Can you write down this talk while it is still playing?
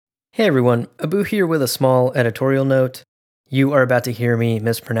Hey everyone, Abu here with a small editorial note. You are about to hear me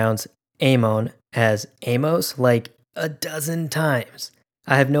mispronounce Amon as Amos like a dozen times.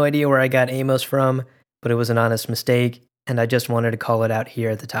 I have no idea where I got Amos from, but it was an honest mistake, and I just wanted to call it out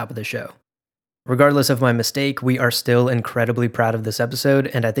here at the top of the show. Regardless of my mistake, we are still incredibly proud of this episode,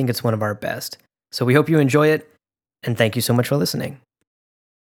 and I think it's one of our best. So we hope you enjoy it, and thank you so much for listening.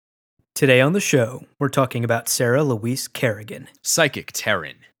 Today on the show, we're talking about Sarah Louise Kerrigan, Psychic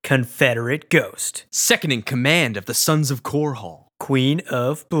Terran, Confederate Ghost, second in command of the Sons of Korhal, Queen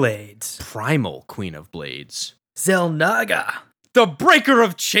of Blades, Primal Queen of Blades, Xel'Naga, the Breaker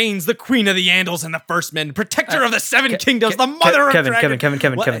of Chains, the Queen of the Andals and the First Men, Protector of the Seven Kingdoms, the Mother of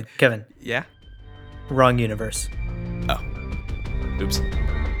Dragons. Kevin. Yeah? Wrong universe. Oh. Oops.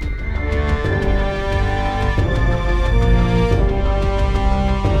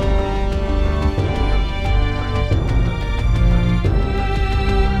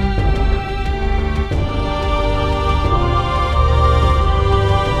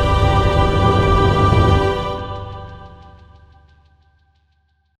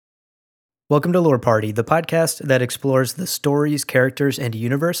 Welcome to Lore Party, the podcast that explores the stories, characters, and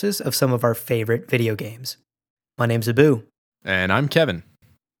universes of some of our favorite video games. My name's Abu. And I'm Kevin.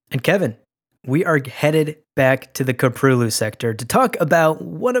 And Kevin, we are headed back to the Koprulu sector to talk about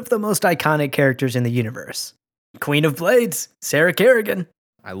one of the most iconic characters in the universe. Queen of Blades, Sarah Kerrigan.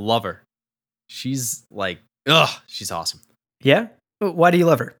 I love her. She's she's awesome. Yeah? Why do you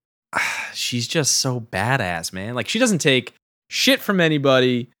love her? She's just so badass, man. Like, she doesn't take shit from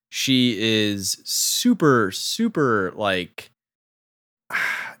anybody. She is super, super,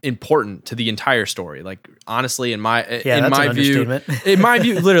 important to the entire story. Like, honestly, in my view,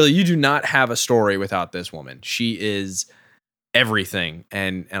 literally, you do not have a story without this woman. She is everything,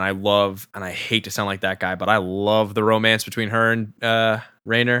 and I hate to sound like that guy, but I love the romance between her and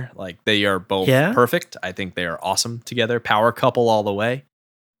Raynor. Like, they are both perfect. I think they are awesome together. Power couple all the way.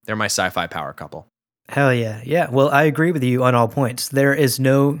 They're my sci-fi power couple. Hell yeah. Yeah. Well, I agree with you on all points. There is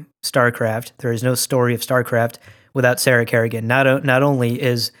no StarCraft. There is no story of StarCraft without Sarah Kerrigan. Not only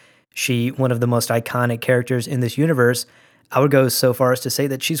is she one of the most iconic characters in this universe, I would go so far as to say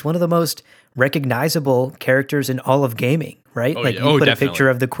that she's one of the most recognizable characters in all of gaming, right? You put definitely a picture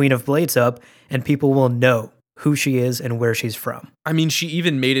of the Queen of Blades up and people will know who she is and where she's from. I mean, she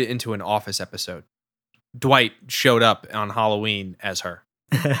even made it into an Office episode. Dwight showed up on Halloween as her.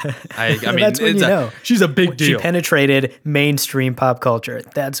 I mean, that's when you know. She's a big deal. She penetrated mainstream pop culture.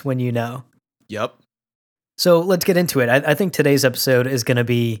 That's when you know. Yep. So let's get into it. I think today's episode is going to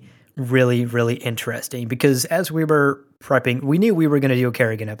be really, really interesting because as we were prepping, we knew we were going to do a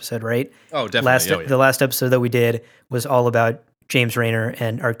Kerrigan episode, right? Oh, definitely. The last episode that we did was all about James Raynor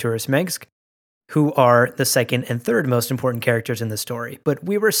and Arcturus Mengsk, who are the second and third most important characters in the story. But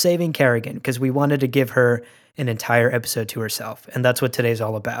we were saving Kerrigan because we wanted to give her an entire episode to herself, and that's what today's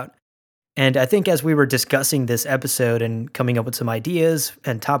all about. And I think as we were discussing this episode and coming up with some ideas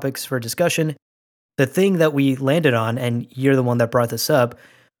and topics for discussion, the thing that we landed on, and you're the one that brought this up,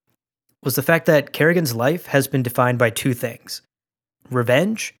 was the fact that Kerrigan's life has been defined by two things: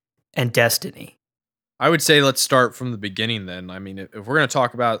 revenge and destiny. I would say let's start from the beginning then. I mean, if we're going to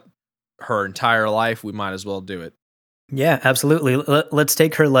talk about her entire life, we might as well do it. Yeah, absolutely. Let's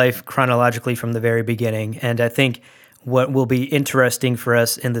take her life chronologically from the very beginning. And I think what will be interesting for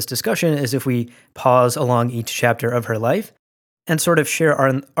us in this discussion is if we pause along each chapter of her life and sort of share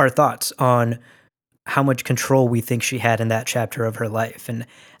our thoughts on how much control we think she had in that chapter of her life and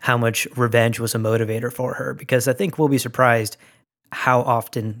how much revenge was a motivator for her. Because I think we'll be surprised how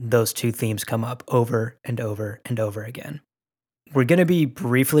often those two themes come up over and over and over again. We're going to be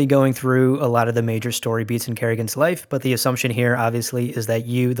briefly going through a lot of the major story beats in Kerrigan's life, but the assumption here, obviously, is that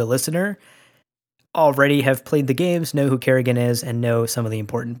you, the listener, already have played the games, know who Kerrigan is, and know some of the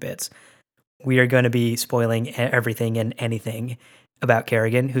important bits. We are going to be spoiling everything and anything about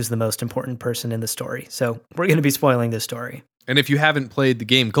Kerrigan, who's the most important person in the story. So we're going to be spoiling this story. And if you haven't played the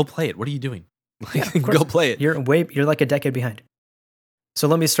game, go play it. What are you doing? Go play it. You're like a decade behind. So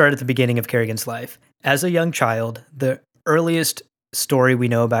let me start at the beginning of Kerrigan's life. As a young child, the earliest story we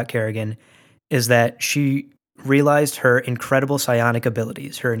know about Kerrigan is that she realized her incredible psionic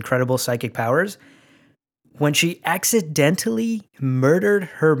abilities, her incredible psychic powers, when she accidentally murdered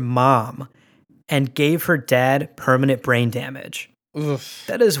her mom and gave her dad permanent brain damage. Oof.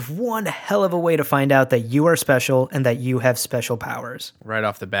 That is one hell of a way to find out that you are special and that you have special powers. Right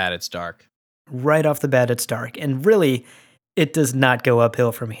off the bat, it's dark. Right off the bat, it's dark. And really, it does not go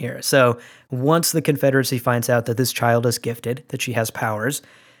uphill from here. So once the Confederacy finds out that this child is gifted, that she has powers,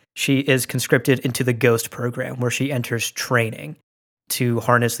 she is conscripted into the Ghost program, where she enters training to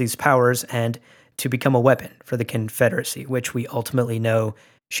harness these powers and to become a weapon for the Confederacy, which we ultimately know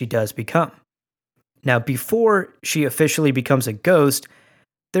she does become. Now, before she officially becomes a ghost,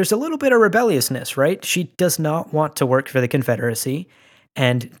 there's a little bit of rebelliousness, right? She does not want to work for the Confederacy.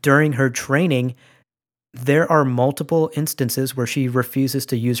 And during her training, there are multiple instances where she refuses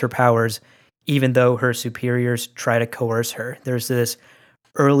to use her powers, even though her superiors try to coerce her. There's this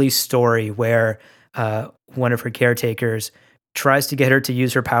early story where one of her caretakers tries to get her to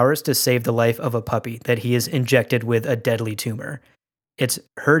use her powers to save the life of a puppy that he has injected with a deadly tumor. It's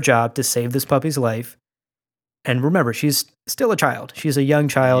her job to save this puppy's life. And remember, she's still a child. She's a young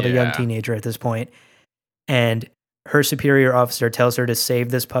child, a young teenager at this point. And her superior officer tells her to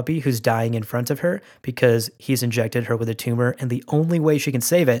save this puppy who's dying in front of her because he's injected her with a tumor. And the only way she can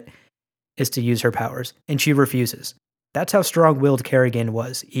save it is to use her powers. And she refuses. That's how strong-willed Kerrigan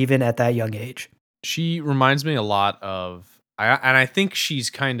was, even at that young age. She reminds me a lot of, I think she's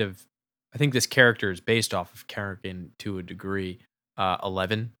kind of, I think this character is based off of Kerrigan to a degree.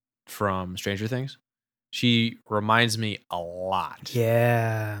 11 from Stranger Things. She reminds me a lot.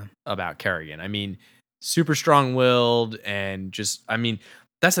 About Kerrigan. I mean, super strong-willed and just, I mean,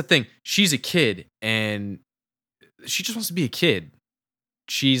 that's the thing. She's a kid and she just wants to be a kid.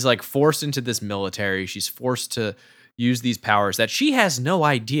 She's like forced into this military. She's forced to use these powers that she has no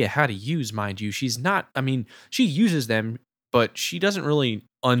idea how to use, mind you. She's not, I mean, she uses them, but she doesn't really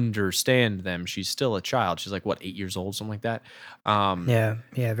understand them. She's still a child. She's like, what, 8 years old, something like that? Yeah,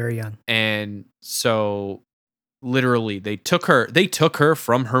 very young. And so literally they took her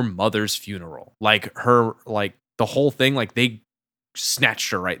from her mother's funeral. Like the whole thing, like they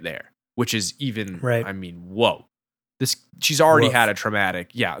snatched her right there, which is even, right. I mean, whoa. She's already had a traumatic.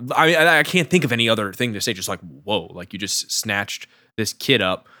 Yeah. I mean, I can't think of any other thing to say. Just like, whoa, like you just snatched this kid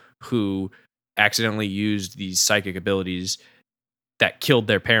up who accidentally used these psychic abilities that killed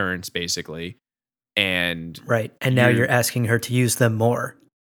their parents, basically. And right. And now you're asking her to use them more.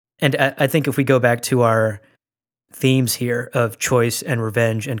 And I think if we go back to our themes here of choice and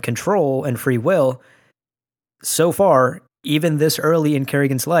revenge and control and free will, so far, even this early in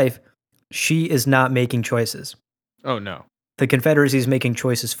Kerrigan's life, she is not making choices. Oh, no. The Confederacy is making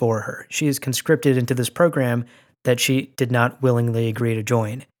choices for her. She is conscripted into this program that she did not willingly agree to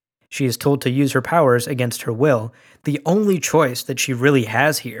join. She is told to use her powers against her will. The only choice that she really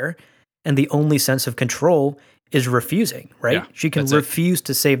has here, and the only sense of control, is refusing, right? Yeah, she can refuse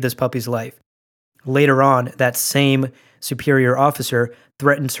to save this puppy's life. Later on, that same superior officer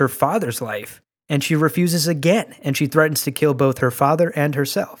threatens her father's life, and she refuses again, and she threatens to kill both her father and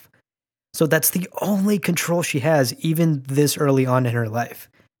herself. So that's the only control she has, even this early on in her life.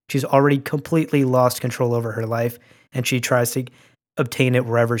 She's already completely lost control over her life, and she tries to obtain it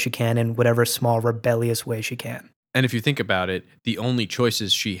wherever she can in whatever small rebellious way she can. And if you think about it, the only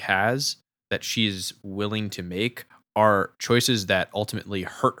choices she has that she's willing to make are choices that ultimately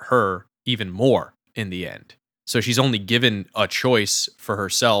hurt her even more in the end. So she's only given a choice for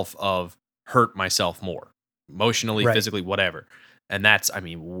herself of hurt myself more, emotionally, right, physically, whatever. And that's, I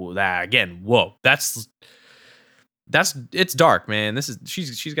mean, that again, whoa, that's it's dark, man.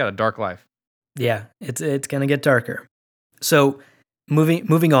 She's got a dark life. Yeah, it's gonna get darker. So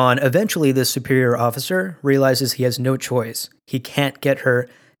moving on, eventually this superior officer realizes he has no choice. He can't get her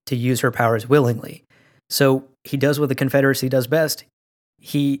to use her powers willingly. So he does what the Confederacy does best.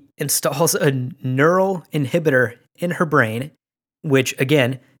 He installs a neural inhibitor in her brain, which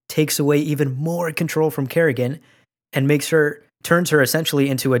again takes away even more control from Kerrigan and turns her essentially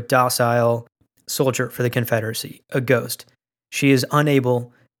into a docile soldier for the Confederacy, a ghost. She is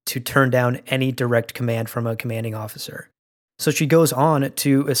unable to turn down any direct command from a commanding officer. So she goes on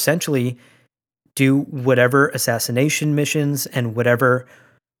to essentially do whatever assassination missions and whatever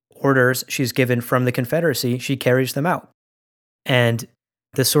orders she's given from the Confederacy, she carries them out. And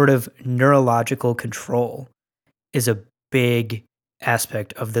the sort of neurological control is a big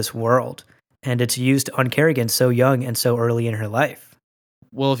aspect of this world. And it's used on Kerrigan so young and so early in her life.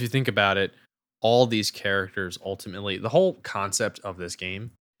 Well, if you think about it, all these characters ultimately, the whole concept of this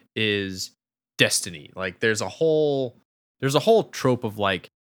game is destiny. Like there's a whole trope of like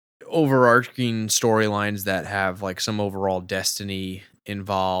overarching storylines that have like some overall destiny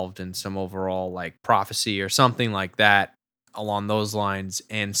involved and some overall like prophecy or something like that along those lines.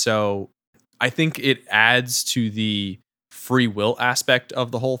 And so I think it adds to the free will aspect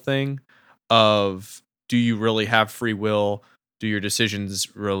of the whole thing of, do you really have free will? Do your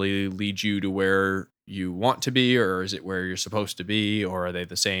decisions really lead you to where you want to be, or is it where you're supposed to be, or are they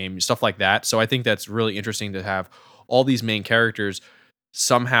the same? Stuff like that. So I think that's really interesting to have all these main characters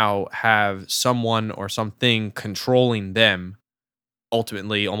somehow have someone or something controlling them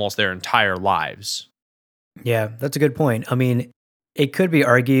ultimately almost their entire lives. Yeah, that's a good point. I mean, it could be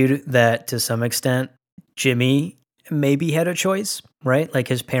argued that to some extent, Jimmy maybe had a choice, right? Like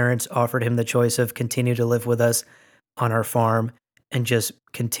his parents offered him the choice of continue to live with us on our farm and just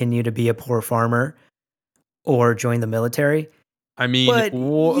continue to be a poor farmer or join the military. I mean, but,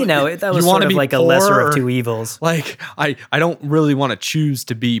 that was sort of like a lesser of two evils. Like, I don't really want to choose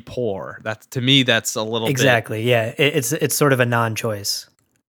to be poor. That's, to me, that's a little exactly, yeah. It's sort of a non-choice.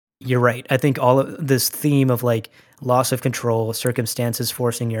 You're right. I think all of this theme of like loss of control, circumstances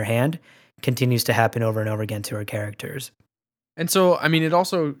forcing your hand continues to happen over and over again to our characters. And so, I mean, it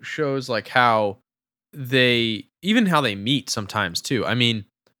also shows like how they meet sometimes too. I mean,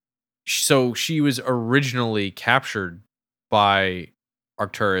 so she was originally captured by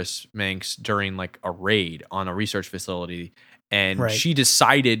Arcturus Manx during like a raid on a research facility. And Right. she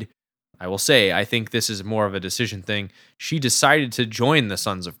decided, I will say, I think this is more of a decision thing. She decided to join the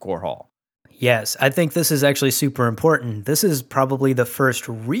Sons of Korhal. Yes, I think this is actually super important. This is probably the first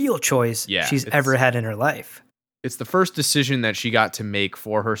real choice she's ever had in her life. It's the first decision that she got to make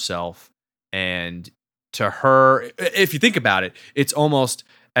for herself. And to her, if you think about it, it's almost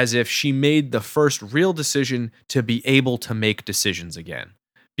as if she made the first real decision to be able to make decisions again.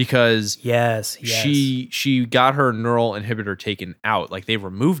 Because she got her neural inhibitor taken out. Like they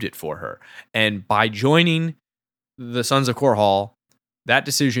removed it for her. And by joining the Sons of Korhal, that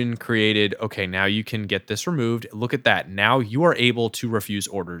decision created, okay, now you can get this removed. Look at that. Now you are able to refuse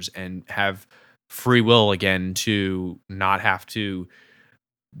orders and have free will again to not have to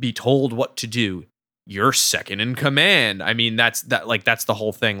be told what to do. You're second in command. I mean, that's the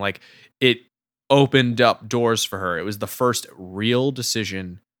whole thing. Like it opened up doors for her. It was the first real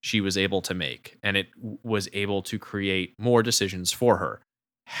decision she was able to make, and it was able to create more decisions for her.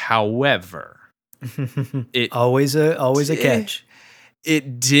 However, it always a catch.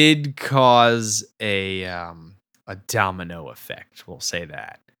 It did cause a domino effect. We'll say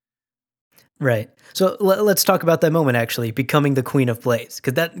that. Right. So let's talk about that moment, actually, becoming the Queen of Blades,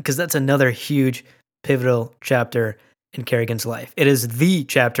 because that's another huge pivotal chapter in Kerrigan's life. It is the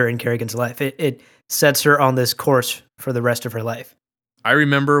chapter in Kerrigan's life. It sets her on this course for the rest of her life. I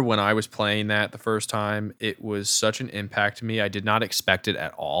remember when I was playing that the first time, it was such an impact to me. I did not expect it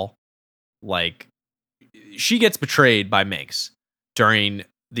at all. Like, she gets betrayed by Manx during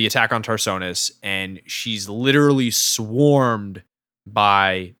the attack on Tarsonis, and she's literally swarmed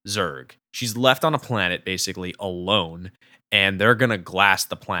by Zerg. She's left on a planet basically alone, and they're gonna glass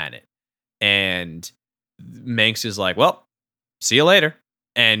the planet. And Manx is like, well, see you later,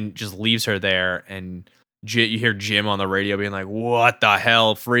 and just leaves her there. And you hear Jim on the radio being like, what the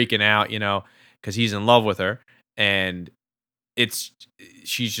hell, freaking out, because he's in love with her. And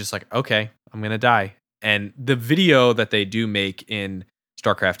she's just like, okay, I'm gonna die. And the video that they do make in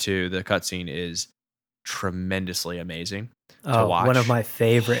StarCraft 2, the cutscene, is tremendously amazing to watch. One of my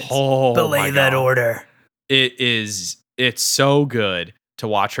favorites. Belay that order. It's so good to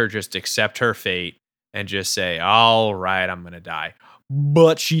watch her just accept her fate and just say, all right, I'm going to die.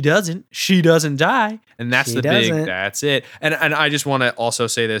 But she doesn't. She doesn't die. And that's that's it. And I just want to also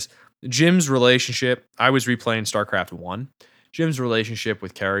say this. Jim's relationship, I was replaying StarCraft 1. Jim's relationship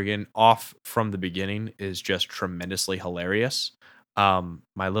with Kerrigan off from the beginning is just tremendously hilarious.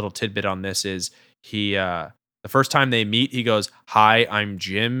 My little tidbit on this is the first time they meet, he goes, hi, I'm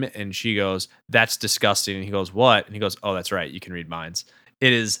Jim. And she goes, that's disgusting. And he goes, what? And he goes, oh, that's right. You can read minds.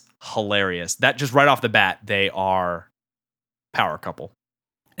 It is hilarious. That just right off the bat, they are power couple.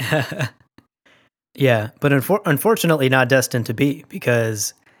 Yeah, but unfortunately not destined to be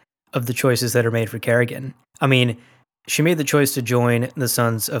because of the choices that are made for Kerrigan. I mean, she made the choice to join the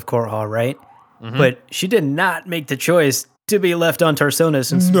Sons of Korhal, right? Mm-hmm. But she did not make the choice to be left on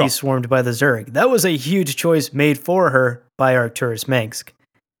Tarsonis and be swarmed by the Zerg. That was a huge choice made for her by Arcturus Manx.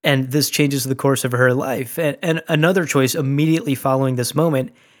 And this changes the course of her life. And another choice immediately following this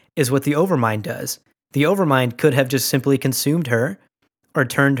moment is what the Overmind does. The Overmind could have just simply consumed her or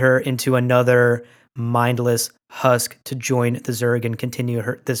turned her into another mindless husk to join the Zerg and continue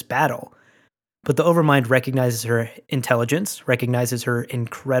this battle. But the Overmind recognizes her intelligence, recognizes her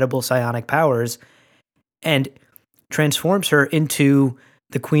incredible psionic powers, and transforms her into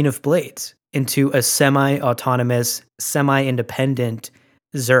the Queen of Blades, into a semi-autonomous, semi-independent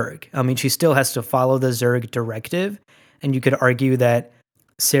Zerg. I mean, she still has to follow the Zerg directive, and you could argue that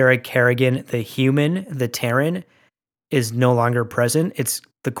Sarah Kerrigan, the human, the Terran, is no longer present. It's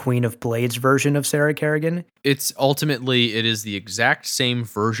the Queen of Blades version of Sarah Kerrigan. It is the exact same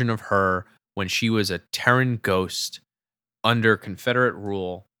version of her when she was a Terran ghost under Confederate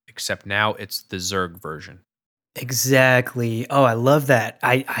rule, except now it's the Zerg version. Exactly. Oh, I love that.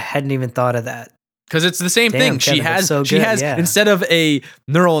 I hadn't even thought of that. Because it's the same thing. Kevin, she has instead of a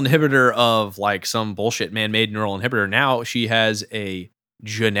neural inhibitor of like some bullshit man-made neural inhibitor, now she has a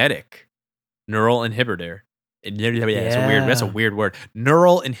genetic neural inhibitor. That's a weird word.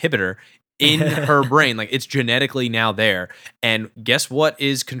 Neural inhibitor in her brain. Like it's genetically now there. And guess what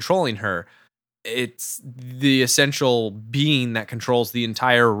is controlling her? It's the essential being that controls the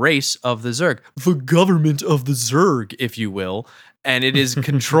entire race of the Zerg. The government of the Zerg, if you will. And it is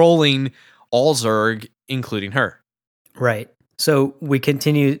controlling all Zerg, including her. Right. So we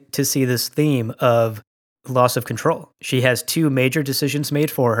continue to see this theme of loss of control. She has two major decisions made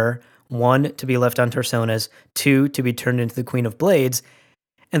for her. One, to be left on Tarsonas. Two, to be turned into the Queen of Blades.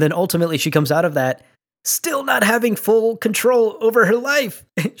 And then ultimately she comes out of that still not having full control over her life.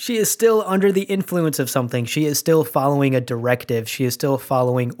 She is still under the influence of something. She is still following a directive. She is still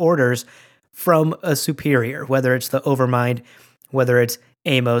following orders from a superior, whether it's the Overmind, whether it's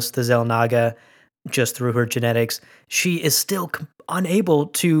Amos, the Xel'Naga, just through her genetics. She is still unable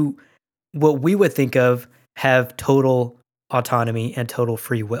to, what we would think of, have total autonomy and total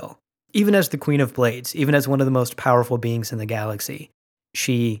free will. Even as the Queen of Blades, even as one of the most powerful beings in the galaxy,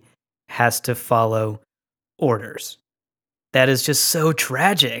 she has to follow orders. That is just so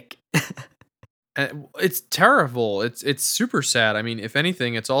tragic. It's terrible. It's super sad. I mean, if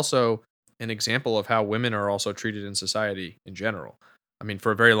anything, it's also an example of how women are also treated in society in general. I mean,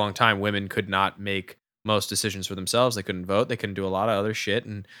 for a very long time, women could not make most decisions for themselves. They couldn't vote. They couldn't do a lot of other shit.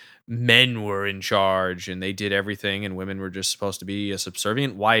 And men were in charge and they did everything. And women were just supposed to be a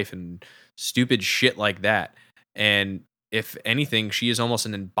subservient wife and stupid shit like that. And if anything, she is almost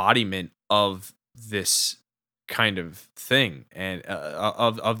an embodiment of this kind of thing and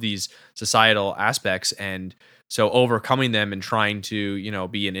of these societal aspects. And so overcoming them and trying to,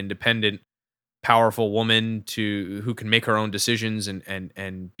 be an independent, powerful woman who can make her own decisions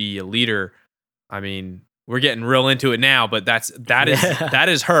and be a leader. I mean, we're getting real into it now, but that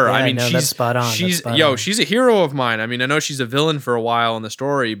is her. Yeah, I mean, she's spot on. She's a hero of mine. I mean, I know she's a villain for a while in the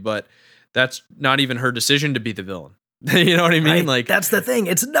story, but that's not even her decision to be the villain. You know what I mean? Right. Like that's the thing.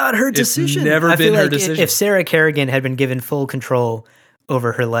 It's not her decision. It's never been her decision. If Sarah Kerrigan had been given full control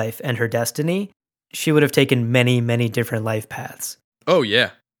over her life and her destiny, she would have taken many, many different life paths. Oh yeah.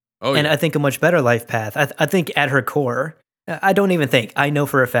 And I think a much better life path. I think at her core, I don't even think, I know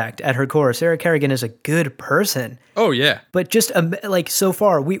for a fact, at her core, Sarah Kerrigan is a good person. Oh yeah. But just like so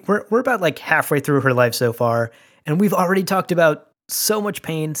far, we're about like halfway through her life so far, and we've already talked about so much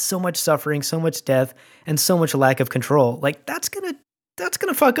pain, so much suffering, so much death, and so much lack of control. Like that's gonna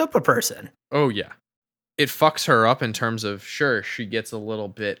fuck up a person. Oh yeah. It fucks her up in terms of, sure, she gets a little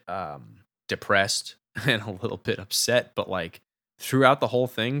bit depressed and a little bit upset, but like throughout the whole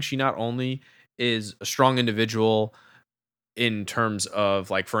thing, she not only is a strong individual in terms of,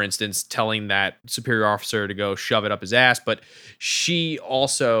 like, for instance, telling that superior officer to go shove it up his ass, but she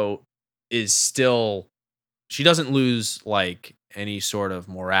also is still, she doesn't lose like any sort of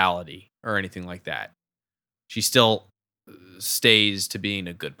morality or anything like that. She still stays to being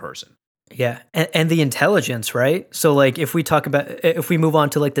a good person. Yeah. And the intelligence, right? So like if we move on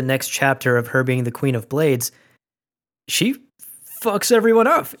to like the next chapter of her being the Queen of Blades, she fucks everyone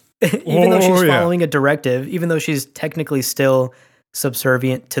up. Even though she's following a directive, even though she's technically still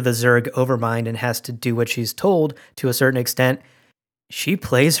subservient to the Zerg Overmind and has to do what she's told to a certain extent, she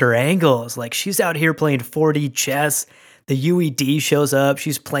plays her angles. Like she's out here playing 4D chess. The UED shows up.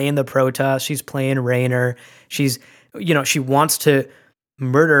 She's playing the Protoss. She's playing Raynor. She's, she wants to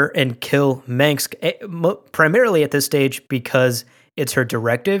murder and kill Mengsk primarily at this stage because it's her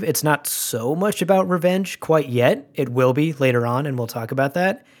directive. It's not so much about revenge quite yet. It will be later on, and we'll talk about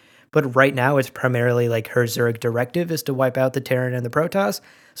that. But right now, it's primarily like her Zerg directive is to wipe out the Terran and the Protoss.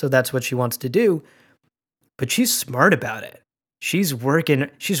 So that's what she wants to do. But she's smart about it. She's working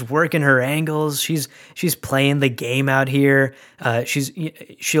her angles. She's playing the game out here.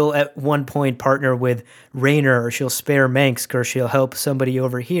 She'll at one point partner with Raynor, or she'll spare Mengsk, or she'll help somebody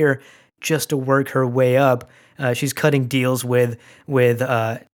over here just to work her way up. She's cutting deals with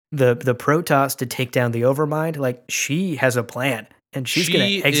the Protoss to take down the Overmind. Like she has a plan. And she's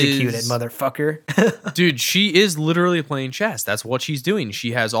going to execute it, motherfucker. Dude, she is literally playing chess. That's what she's doing.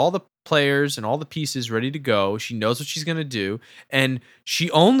 She has all the players and all the pieces ready to go. She knows what she's going to do. And she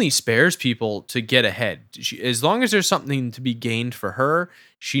only spares people to get ahead. As long as there's something to be gained for her,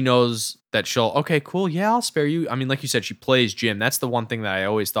 she knows that she'll, okay, cool, yeah, I'll spare you. I mean, like you said, she plays Jim. That's the one thing that I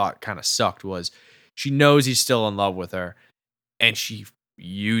always thought kind of sucked was she knows he's still in love with her. And she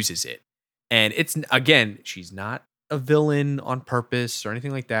uses it. And it's, again, she's not a villain on purpose or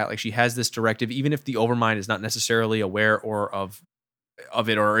anything like that. Like, she has this directive, even if the Overmind is not necessarily aware or of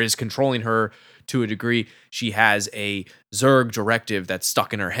it or is controlling her to a degree. She has a Zerg directive that's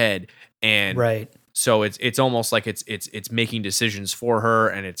stuck in her head, and right. So it's almost like it's making decisions for her,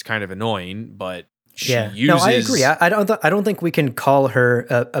 and it's kind of annoying. But she uses. No, I agree. I don't think we can call her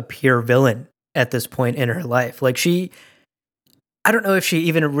a pure villain at this point in her life. Like, I don't know if she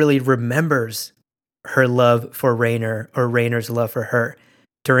even really remembers her love for Raynor or Raynor's love for her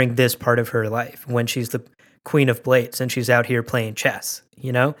during this part of her life when she's the Queen of Blades and she's out here playing chess.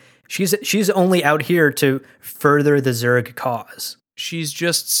 You know, she's only out here to further the Zerg cause. She's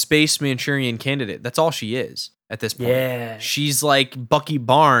just space Manchurian candidate. That's all she is at this point. Yeah, she's like Bucky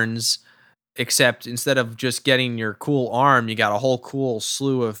Barnes, except instead of just getting your cool arm, you got a whole cool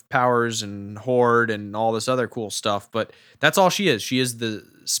slew of powers and horde and all this other cool stuff. But that's all she is. She is the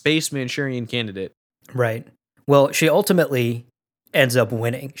space Manchurian candidate. Right. Well, she ultimately ends up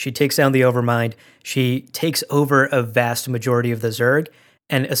winning. She takes down the Overmind. She takes over a vast majority of the Zerg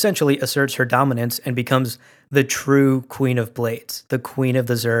and essentially asserts her dominance and becomes the true Queen of Blades, the Queen of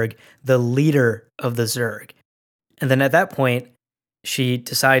the Zerg, the leader of the Zerg. And then at that point, she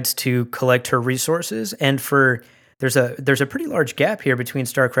decides to collect her resources. And there's a pretty large gap here between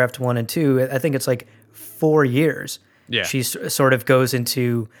StarCraft 1 and 2. I think it's like 4 years. Yeah. She sort of goes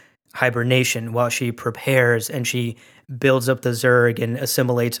into hibernation while she prepares and she builds up the Zerg and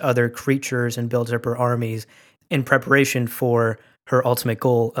assimilates other creatures and builds up her armies in preparation for her ultimate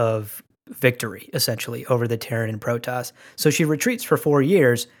goal of victory, essentially, over the Terran and Protoss. So she retreats for 4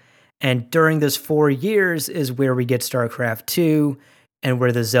 years, and during this 4 years is where we get StarCraft 2 and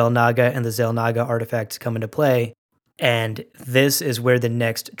where the Xel'Naga and the Xel'Naga artifacts come into play. And this is where the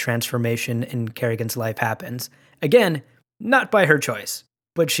next transformation in Kerrigan's life happens. Again, not by her choice,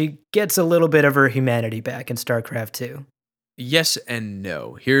 but she gets a little bit of her humanity back in StarCraft 2. Yes and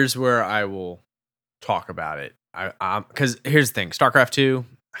no. Here's where I will talk about it. Because here's the thing. StarCraft 2,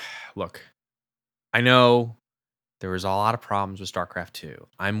 look, I know there was a lot of problems with StarCraft 2.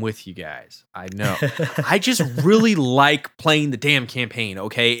 I'm with you guys. I know. I just really like playing the damn campaign,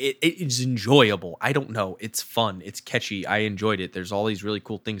 okay? It is enjoyable. I don't know. It's fun. It's catchy. I enjoyed it. There's all these really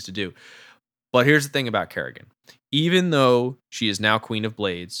cool things to do. But here's the thing about Kerrigan. Even though she is now Queen of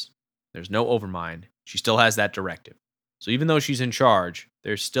Blades, there's no Overmind, she still has that directive. So even though she's in charge,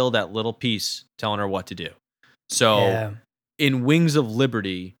 there's still that little piece telling her what to do. So in Wings of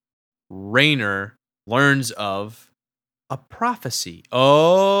Liberty, Raynor learns of a prophecy.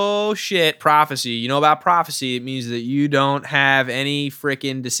 Oh shit, prophecy. You know about prophecy, it means that you don't have any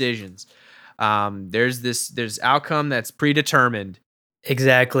freaking decisions. There's outcome that's predetermined.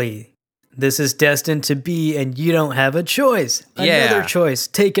 Exactly. This is destined to be, and you don't have a choice. Another choice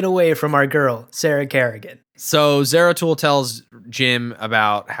taken away from our girl, Sarah Kerrigan. So Zeratul tells Jim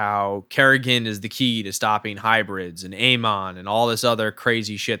about how Kerrigan is the key to stopping hybrids and Amon and all this other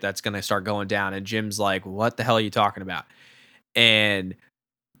crazy shit that's going to start going down. And Jim's like, what the hell are you talking about? And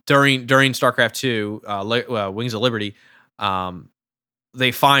during StarCraft 2, Wings of Liberty,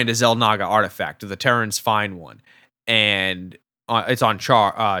 they find a Xel'Naga artifact. The Terrans find one. And it's on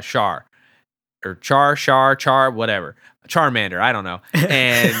Char, whatever. Charmander, I don't know.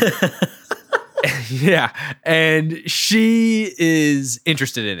 And yeah, and she is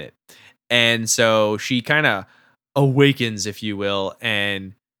interested in it. And so she kind of awakens, if you will,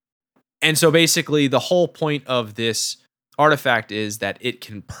 and so basically the whole point of this artifact is that it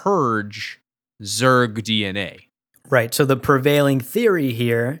can purge Zerg DNA. Right. So the prevailing theory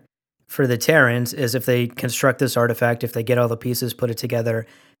here for the Terrans is if they construct this artifact, if they get all the pieces, put it together,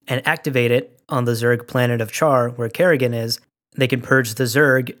 and activate it on the Zerg planet of Char, where Kerrigan is, they can purge the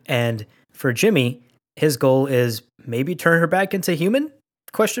Zerg. And for Jimmy, his goal is maybe turn her back into human? ?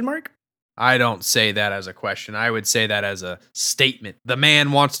 I don't say that as a question. I would say that as a statement. The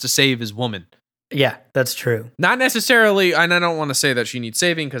man wants to save his woman. Yeah, that's true. Not necessarily, and I don't want to say that she needs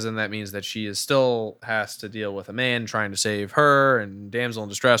saving, because then that means that she still has to deal with a man trying to save her and damsel in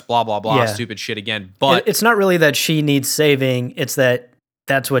distress, blah, blah, blah, stupid shit again. But it's not really that she needs saving. It's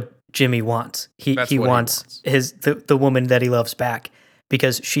that's what Jimmy wants. He wants the woman that he loves back,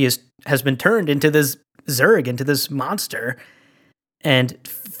 because she has been turned into this Zerg, into this monster. And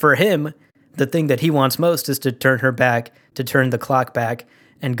for him, the thing that he wants most is to turn her back, to turn the clock back,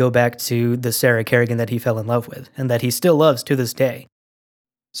 and go back to the Sarah Kerrigan that he fell in love with, and that he still loves to this day.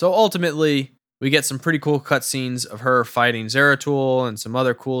 So ultimately, we get some pretty cool cutscenes of her fighting Zeratul and some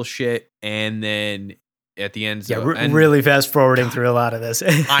other cool shit, and then at the end, really fast forwarding through a lot of this.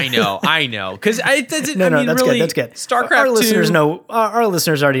 I know, because that's good. StarCraft our 2,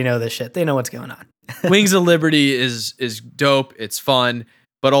 listeners already know this shit. They know what's going on. Wings of Liberty is dope. It's fun,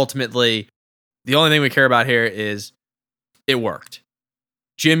 but ultimately, the only thing we care about here is it worked.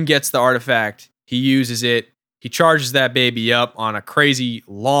 Jim gets the artifact. He uses it. He charges that baby up on a crazy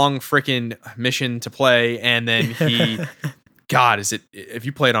long freaking mission to play, and then he, God, is it? If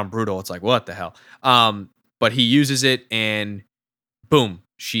you play it on brutal, it's like what the hell. But he uses it, and boom,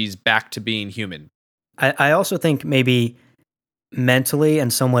 she's back to being human. I also think maybe mentally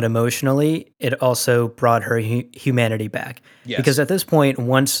and somewhat emotionally, it also brought her humanity back. Yes. Because at this point,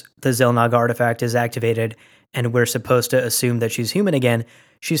 once the Xel'Naga artifact is activated and we're supposed to assume that she's human again,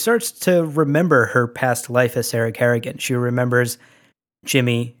 she starts to remember her past life as Sarah Kerrigan. She remembers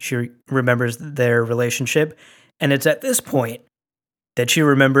Jimmy. She remembers their relationship. And it's at this point that she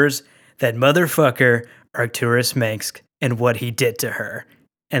remembers that motherfucker Arcturus Mengsk and what he did to her.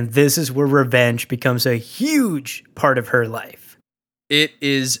 And this is where revenge becomes a huge part of her life. It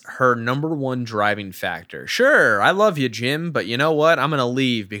is her number one driving factor. Sure, I love you, Jim, but you know what? I'm going to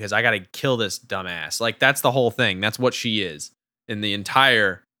leave because I got to kill this dumbass. Like, that's the whole thing. That's what she is in the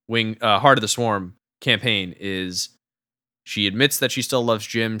entire Heart of the Swarm campaign is she admits that she still loves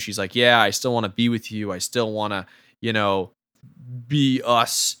Jim. She's like, yeah, I still want to be with you. I still want to, be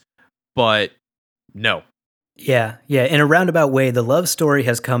us, but no. Yeah. In a roundabout way, the love story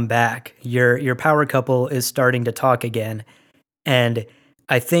has come back. Your power couple is starting to talk again. And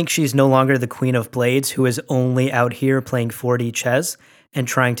I think she's no longer the Queen of Blades who is only out here playing 4D chess and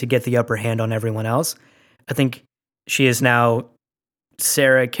trying to get the upper hand on everyone else. I think she is now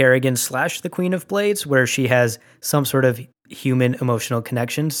Sarah Kerrigan / the Queen of Blades, where she has some sort of human emotional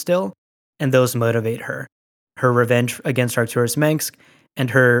connection still, and those motivate her. Her revenge against Arcturus Mengsk and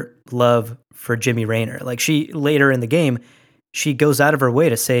her love for Jimmy Raynor. Like, she, later in the game, she goes out of her way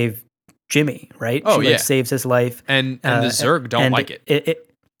to save Jimmy, right? Oh, she saves his life. And the Zerg don't like it.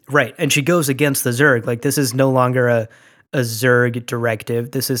 Right. And she goes against the Zerg. Like, this is no longer a Zerg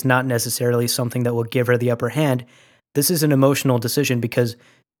directive. This is not necessarily something that will give her the upper hand. This is an emotional decision because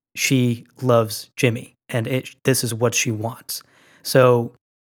she loves Jimmy, and this is what she wants. So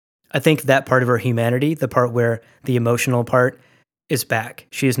I think that part of her humanity, the part where the emotional part is back.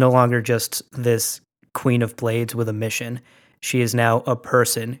 She is no longer just this Queen of Blades with a mission. She is now a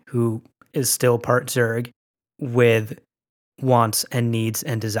person who is still part Zerg with wants and needs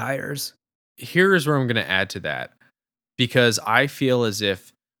and desires. Here is where I'm going to add to that, because I feel as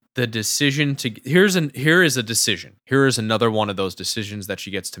if the decision to here is a decision. Here is another one of those decisions that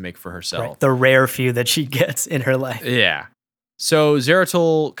she gets to make for herself. Right. The rare few that she gets in her life. Yeah. So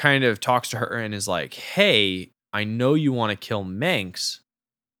Zeratul kind of talks to her and is like, "Hey, I know you want to kill Mengsk.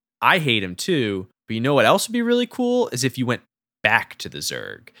 I hate him too, but you know what else would be really cool is if you went back to the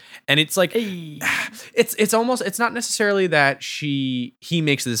Zerg." And it's like, it's almost, it's not necessarily that he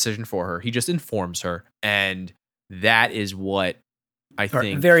makes the decision for her. He just informs her, and that is what I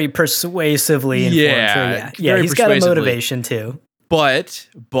think very persuasively informs her. Yeah, he's got a motivation too. But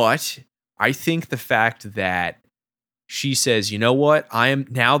I think the fact that she says, you know what,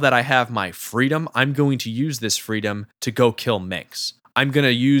 now that I have my freedom, I'm going to use this freedom to go kill Mengsk. I'm going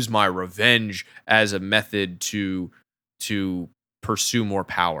to use my revenge as a method to pursue more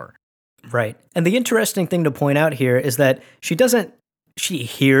power. Right. And the interesting thing to point out here is that she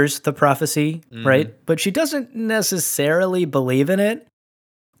hears the prophecy, right? But she doesn't necessarily believe in it,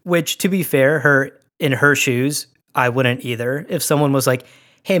 which, to be fair, in her shoes, I wouldn't either. If someone was like,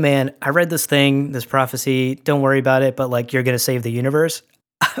 hey man, I read this thing, this prophecy, don't worry about it, but like, you're going to save the universe,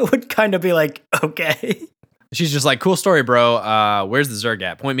 I would kind of be like, okay. She's just like, cool story, bro. Where's the Zerg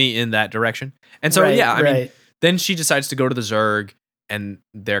at? Point me in that direction. And so, I mean, then she decides to go to the Zerg, and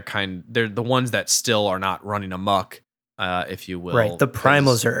they're the ones that still are not running amok, if you will. Right, the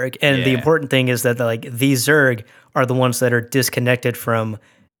primal Zerg. And the important thing is that these Zerg are the ones that are disconnected from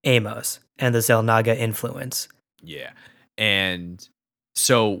Amos and the Xel'Naga influence. Yeah. And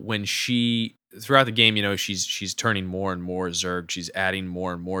so when throughout the game, she's turning more and more Zerg. She's adding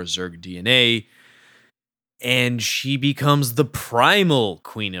more and more Zerg DNA. And she becomes the primal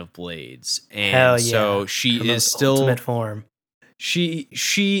Queen of Blades. And hell yeah. So she is still ultimate form. She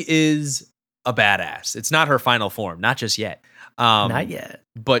is a badass. It's not her final form, not just yet. Not yet.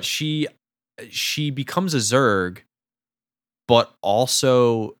 But she becomes a Zerg, but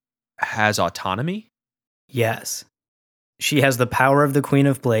also has autonomy. Yes. She has the power of the Queen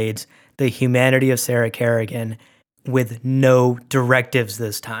of Blades, the humanity of Sarah Kerrigan, with no directives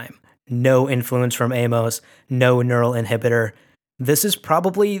this time. No influence from Amos, no neural inhibitor. This is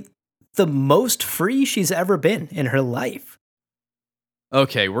probably the most free she's ever been in her life.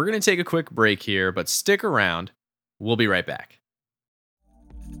 Okay, we're going to take a quick break here, but stick around. We'll be right back.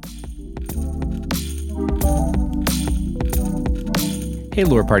 Hey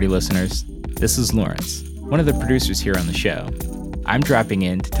Lore Party listeners, this is Lawrence, one of the producers here on the show. I'm dropping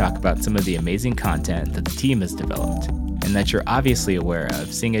in to talk about some of the amazing content that the team has developed, and that you're obviously aware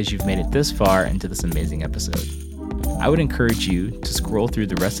of, seeing as you've made it this far into this amazing episode. I would encourage you to scroll through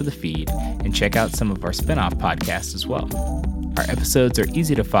the rest of the feed and check out some of our spin-off podcasts as well. Our episodes are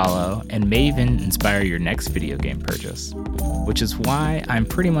easy to follow and may even inspire your next video game purchase, which is why I'm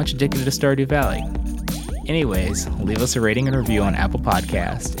pretty much addicted to Stardew Valley. Anyways, leave us a rating and review on Apple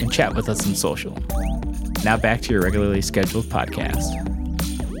Podcasts and chat with us on social. Now back to your regularly scheduled podcast.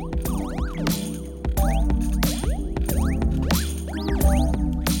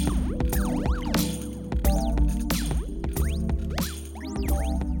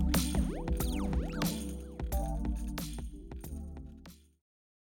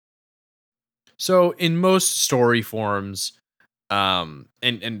 So in most story forms,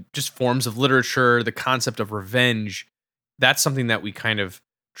 and just forms of literature, the concept of revenge, that's something that we kind of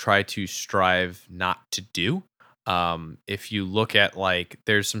try to strive not to do. If you look at, like,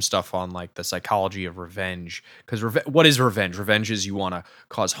 there's some stuff on like the psychology of revenge, because what is revenge? Revenge is you want to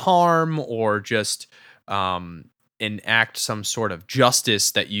cause harm or just enact some sort of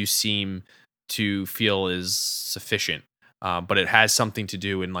justice that you seem to feel is sufficient, but it has something to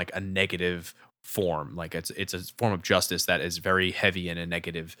do in like a negative form. Like it's a form of justice that is very heavy in a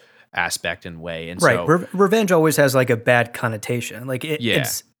negative aspect and way. And right. So Revenge always has like a bad connotation. Like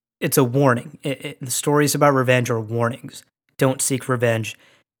it's a warning. The stories about revenge are warnings. Don't seek revenge.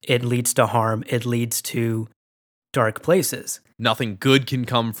 It leads to harm. It leads to dark places. Nothing good can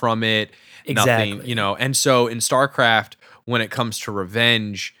come from it. Exactly. Nothing, and so in StarCraft, when it comes to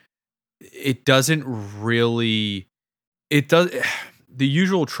revenge, it doesn't really, the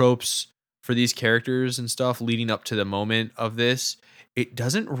usual tropes for these characters and stuff leading up to the moment of this, it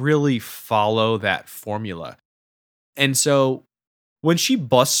doesn't really follow that formula. And so when she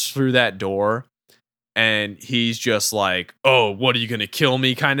busts through that door and he's just like, oh, what are you going to kill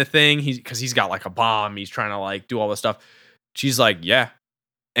me kind of thing? Because he's got like a bomb. He's trying to like do all this stuff. She's like, yeah.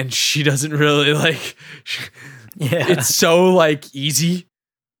 And she doesn't really like, it's so like easy.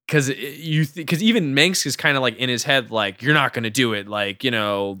 Because even Mengsk is kind of like in his head, like, you're not going to do it. Like,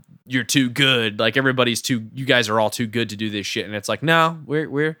 you're too good. Like, you guys are all too good to do this shit. And it's like, no, we're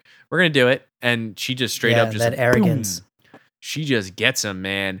going to do it. And she just straight up just that arrogance. Boom, she just gets him,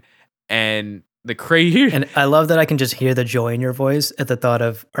 man. And the crazy. And I love that I can just hear the joy in your voice at the thought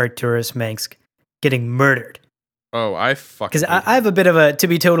of Arturas Mengsk getting murdered. Oh, I fucking. Because I have a bit of to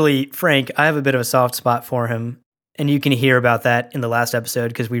be totally frank, I have a bit of a soft spot for him. And you can hear about that in the last episode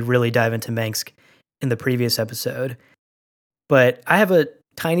because we really dive into Mengsk in the previous episode. But I have a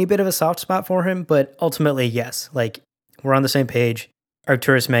tiny bit of a soft spot for him, but ultimately, yes. Like, we're on the same page.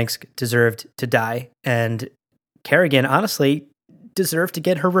 Arturas Mengsk deserved to die, and Kerrigan, honestly, deserved to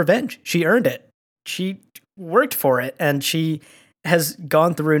get her revenge. She earned it. She worked for it, and she has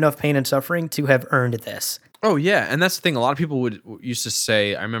gone through enough pain and suffering to have earned this. Oh, yeah, and that's the thing. A lot of people used to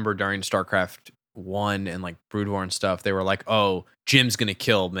say, I remember during StarCraft 1 and like Brood War and stuff, they were like, oh, Jim's gonna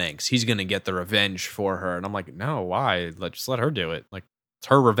kill Mengsk, he's gonna get the revenge for her. And I'm like, no, why? Just let her do it. Like, it's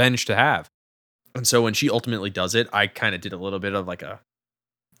her revenge to have. And so when she ultimately does it, I kind of did a little bit of like I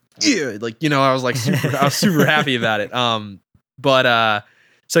was like I was super happy about it.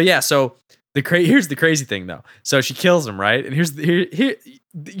 So here's the crazy thing though. So she kills him, right? And here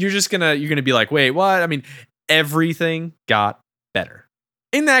you're gonna be like, wait, what? I mean, everything got better.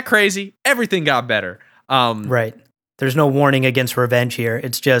 Isn't that crazy? Everything got better. Right. There's no warning against revenge here.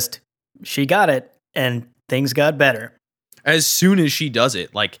 It's just she got it and things got better. As soon as she does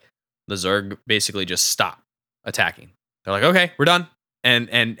it, like, the Zerg basically just stop attacking. They're like, okay, we're done. And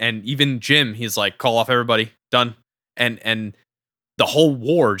even Jim, he's like, call off everybody, done. And the whole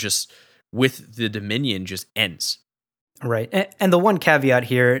war just with the Dominion just ends. Right. And the one caveat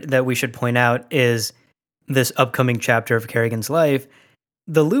here that we should point out is this upcoming chapter of Kerrigan's life.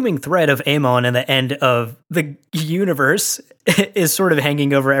 The looming threat of Amon and the end of the universe is sort of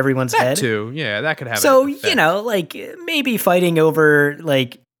hanging over everyone's head. Too. Yeah, that could have so, like, maybe fighting over,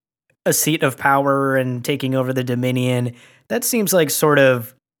 like, a seat of power and taking over the Dominion, that seems like sort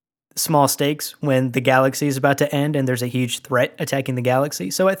of small stakes when the galaxy is about to end and there's a huge threat attacking the galaxy.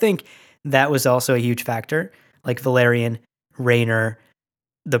 So I think that was also a huge factor. Like Valerian, Raynor,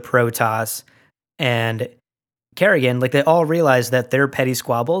 the Protoss, and Kerrigan, like, they all realize that their petty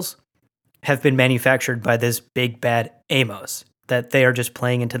squabbles have been manufactured by this big bad Amos, that they are just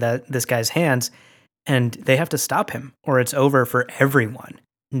playing into this guy's hands, and they have to stop him or it's over for everyone.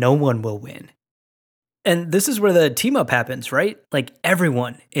 No one will win. And this is where the team up happens, right? Like,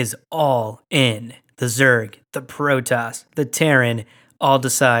 everyone is all in. The Zerg, the Protoss, the Terran, all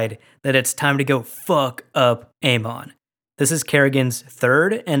decide that it's time to go fuck up Amon. This is Kerrigan's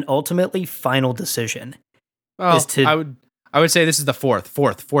third and ultimately final decision. Well, I would say this is the fourth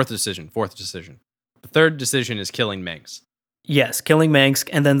decision. The third decision is killing Mengsk. Yes, killing Mengsk,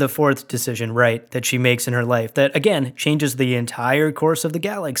 and then the fourth decision, right, that she makes in her life that, again, changes the entire course of the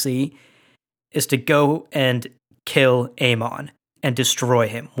galaxy, is to go and kill Amon and destroy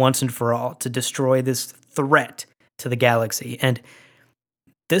him once and for all, to destroy this threat to the galaxy. And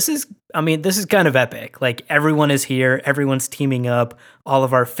this is kind of epic. Like, everyone is here, everyone's teaming up, all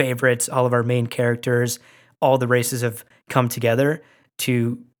of our favorites, all of our main characters, all the races have come together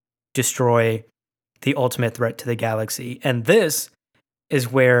to destroy the ultimate threat to the galaxy. And this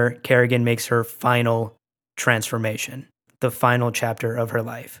is where Kerrigan makes her final transformation, the final chapter of her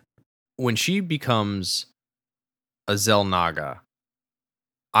life. When she becomes a Xel'Naga,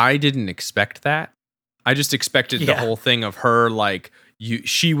 I didn't expect that. I just expected the whole thing of her, like,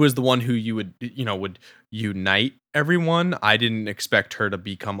 she was the one who would unite everyone. I didn't expect her to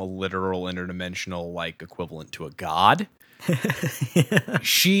become a literal interdimensional, like, equivalent to a god.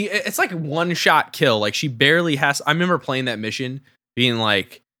 It's like a one-shot kill. Like, she barely has. I remember playing that mission being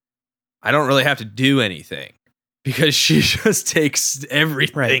like, I don't really have to do anything because she just takes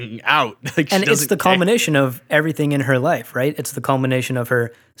everything out. Like, and it's the culmination of everything in her life, right? It's the culmination of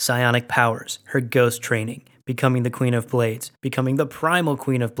her psionic powers, her ghost training, becoming the Queen of Blades, becoming the primal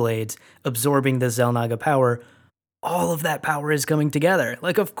Queen of Blades, absorbing the Xel'Naga power. All of that power is coming together.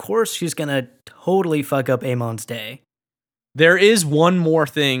 Like, of course she's gonna totally fuck up Amon's day. There is one more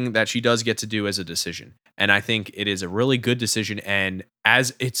thing that she does get to do as a decision, and I think it is a really good decision. And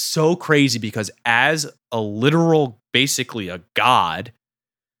as it's so crazy because as a literal, basically a god,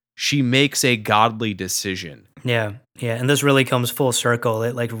 she makes a godly decision. Yeah, and this really comes full circle.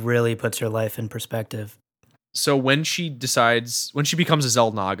 It, like, really puts her life in perspective. So when she becomes a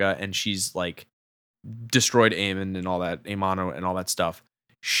Xel'Naga and she's, like, destroyed Amon and all that stuff,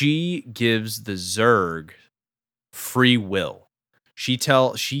 she gives the Zerg free will. She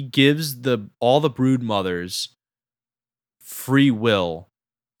gives all the brood mothers free will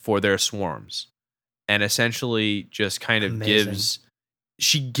for their swarms, and essentially just kind of gives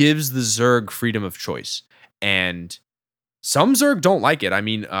the Zerg freedom of choice. And some Zerg don't like it. I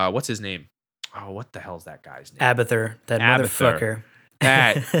mean, what's his name? Oh, what the hell's that guy's name? Abathur, that motherfucker.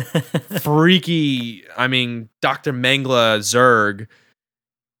 That freaky, I mean, Dr. Mengele Zerg,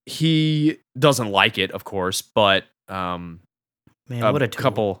 he doesn't like it, of course, but man, what a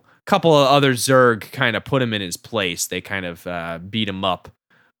couple of other Zerg kind of put him in his place. They kind of beat him up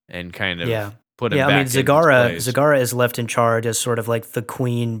and kind of put him back in his place. Zagara is left in charge as sort of like the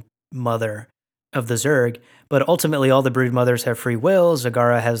queen mother of the Zerg, but ultimately all the brood mothers have free will.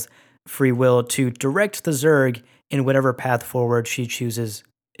 Zagara has free will to direct the Zerg in whatever path forward she chooses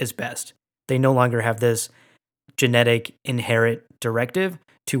is best. They no longer have this genetic inherent directive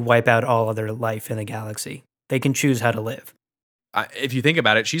to wipe out all other life in the galaxy. They can choose how to live. If you think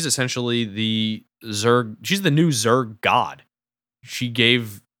about it, she's essentially the Zerg. She's the new Zerg god. She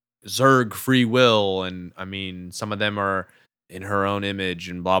gave Zerg free will, and I mean, some of them are in her own image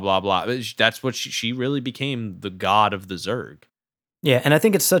and blah, blah, blah. That's what she really became, the god of the Zerg. Yeah, and I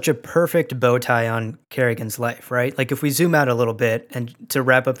think it's such a perfect bow tie on Kerrigan's life, right? Like, if we zoom out a little bit and to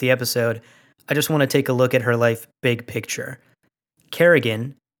wrap up the episode, I just want to take a look at her life big picture.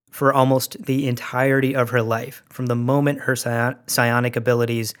 Kerrigan, for almost the entirety of her life, from the moment her psionic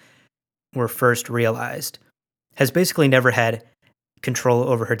abilities were first realized, has basically never had control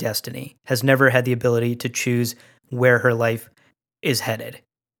over her destiny, has never had the ability to choose where her life is headed,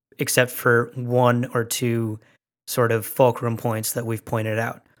 except for one or two sort of fulcrum points that we've pointed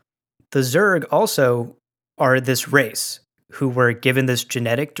out. The Zerg also are this race who were given this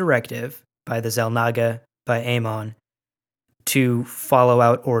genetic directive by the Xel'Naga, by Amon, to follow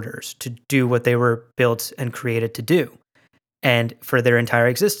out orders, to do what they were built and created to do, and for their entire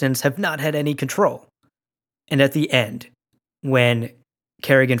existence have not had any control. And at the end, when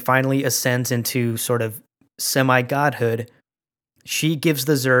Kerrigan finally ascends into sort of semi-godhood, she gives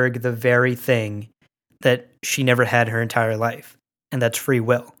the Zerg the very thing that she never had her entire life, and that's free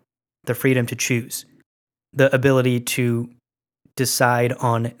will, the freedom to choose, the ability to decide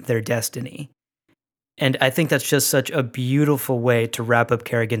on their destiny. And I think that's just such a beautiful way to wrap up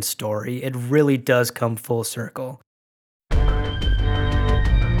Kerrigan's story. It really does come full circle.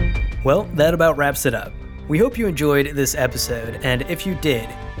 Well, that about wraps it up. We hope you enjoyed this episode, and if you did,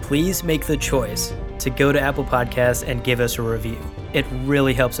 please make the choice to go to Apple Podcasts and give us a review. It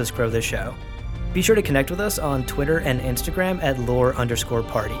really helps us grow the show. Be sure to connect with us on Twitter and Instagram at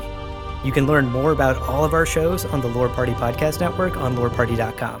lore_party. You can learn more about all of our shows on the Lore Party Podcast Network on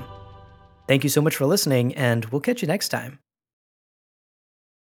loreparty.com. Thank you so much for listening, and we'll catch you next time.